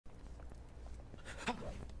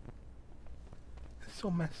so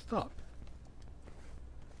messed up.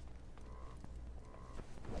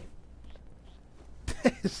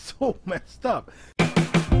 That is so messed up.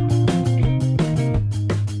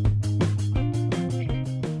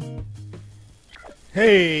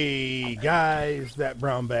 Hey guys, that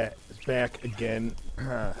brown bat is back again.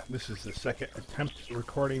 This is the second attempt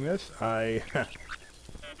recording this. My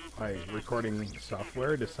recording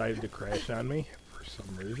software decided to crash on me for some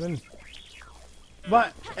reason.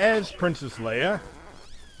 But as Princess Leia,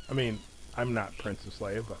 I mean, I'm not Princess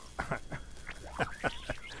Leia, but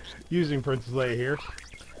using Princess Leia here.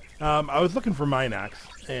 I was looking for Minox,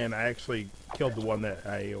 and I actually killed the one that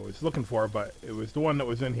I was looking for, but it was the one that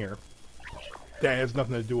was in here. That has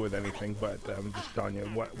nothing to do with anything, but I'm just telling you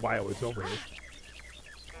why I was over here.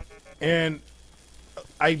 And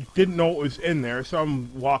I didn't know it was in there, so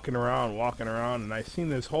I'm walking around, and I seen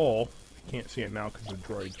this hole. I can't see it now because the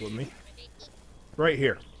droid's with me. Right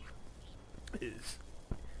here.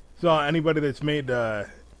 So anybody that's made a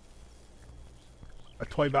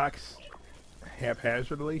toy box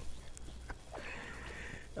haphazardly,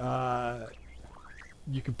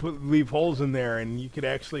 you could leave holes in there, and you could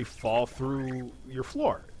actually fall through your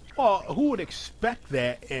floor. Well, who would expect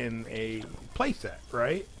that in a playset,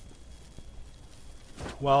 right?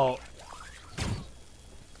 Well,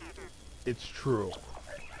 it's true.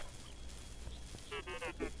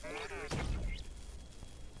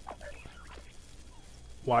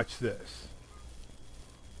 Watch this.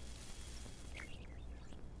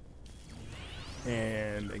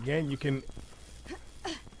 And again, you can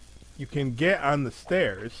get on the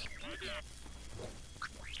stairs,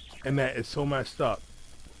 and that is so messed up.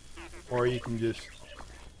 Or you can just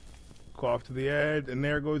go off to the edge, and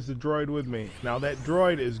there goes the droid with me. Now that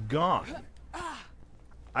droid is gone.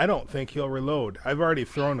 I don't think he'll reload. I've already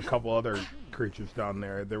thrown a couple other creatures down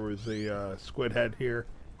there. There was a squid head here.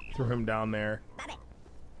 Threw him down there.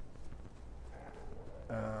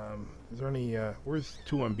 Is there any, where's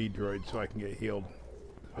 2MB droid so I can get healed?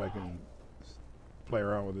 So I can play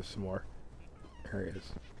around with this some more. There he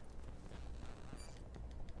is.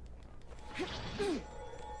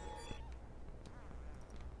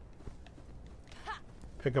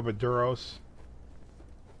 Pick up a Duros.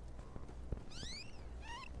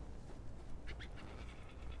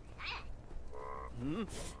 Is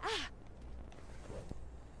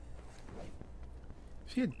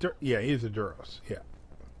he a yeah, he's a Duros. Yeah.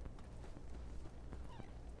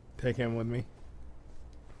 Take him with me.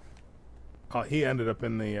 Oh, he ended up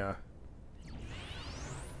in the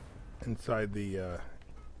inside the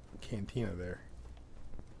cantina there.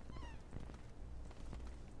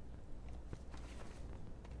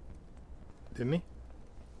 Didn't he?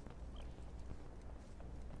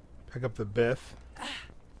 Pick up the Biff.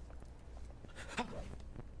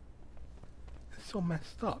 It's so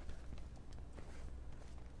messed up.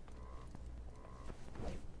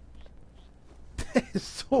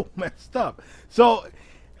 It's so messed up. So,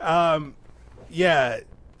 yeah,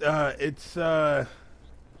 it's, I'm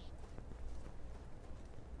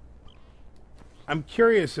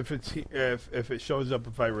curious if it's, if it shows up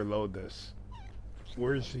if I reload this.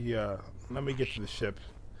 Where's the, let me get to the ship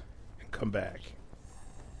and come back.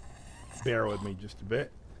 Bear with me just a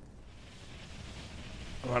bit.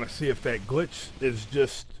 I want to see if that glitch is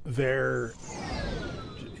just there.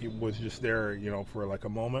 It was just there, you know, for like a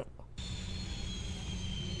moment.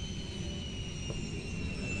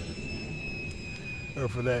 Or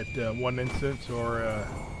for that one instance, or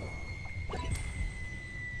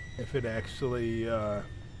if it actually is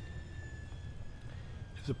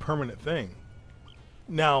a permanent thing.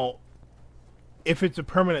 Now, if it's a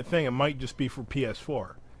permanent thing, it might just be for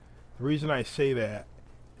PS4. The reason I say that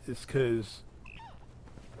is because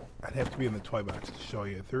I'd have to be in the toy box to show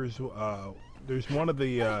you. There's one of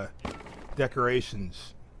the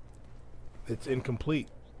decorations that's incomplete.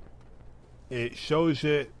 It shows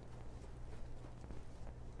it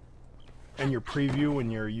in your preview when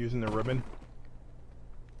you're using the ribbon.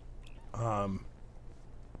 Am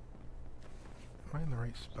I in the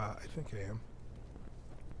right spot? I think I am.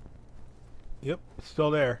 Yep, it's still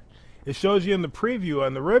there. It shows you in the preview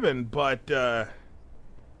on the ribbon, but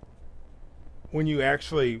when you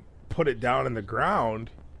actually put it down in the ground,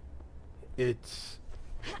 it's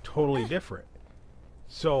totally different.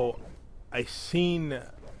 So I seen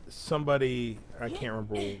somebody, I can't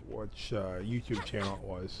remember which YouTube channel it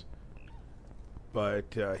was,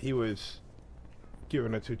 but he was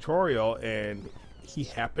giving a tutorial, and he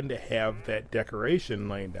happened to have that decoration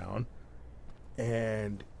laying down,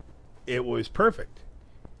 and it was perfect.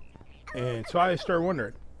 And so I started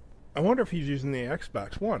wondering, I wonder if he's using the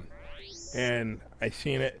Xbox One. And I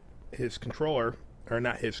seen it, his controller or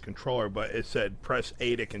not his controller, but it said press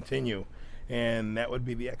A to continue, and that would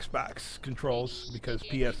be the Xbox controls, because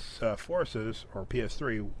PS4 says, or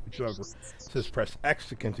PS3, whichever, says press X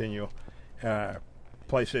to continue.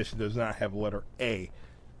 PlayStation does not have the letter A.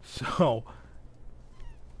 So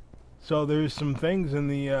there's some things in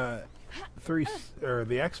the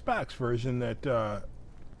the Xbox version that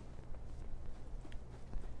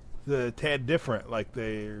the tad different. Like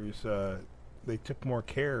they took more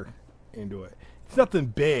care into it. It's nothing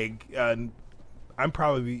big. I'm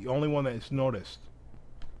probably the only one that's noticed.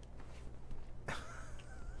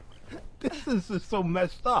 This is just so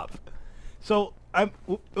messed up. So I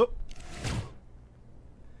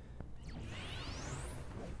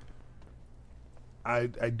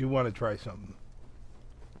do want to try something.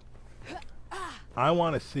 I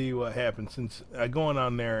want to see what happens since I go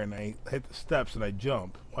on there and I hit the steps and I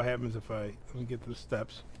jump. What happens if let me get to the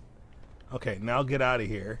steps. Okay, now get out of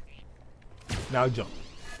here. Now jump.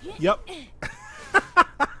 Yep.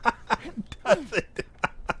 Does it?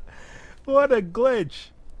 What a glitch.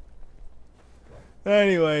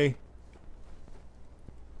 Anyway.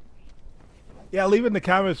 Yeah, leave in the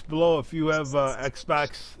comments below if you have the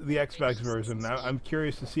Xbox version. I'm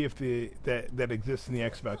curious to see if that exists in the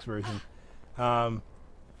Xbox version. But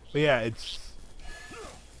yeah, it's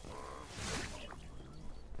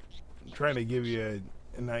I'm trying to give you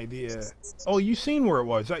an idea. Oh, you seen where it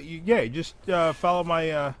was? Yeah, just follow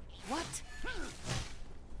my What?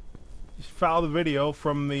 just follow the video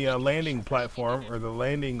from the landing platform, or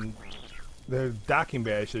the docking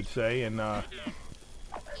bay, I should say, and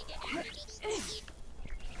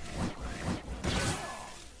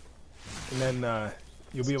then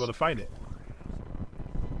you'll be able to find it.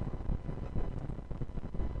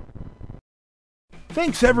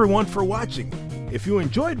 Thanks everyone for watching. If you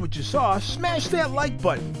enjoyed what you saw, smash that like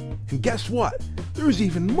button. And guess what? There's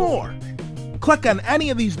even more. Click on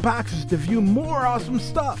any of these boxes to view more awesome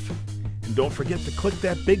stuff. And don't forget to click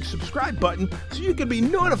that big subscribe button so you can be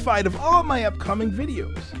notified of all my upcoming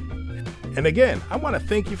videos. And again, I want to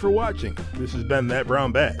thank you for watching. This has been That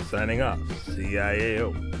Brown Bat signing off.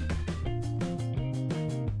 CIAO.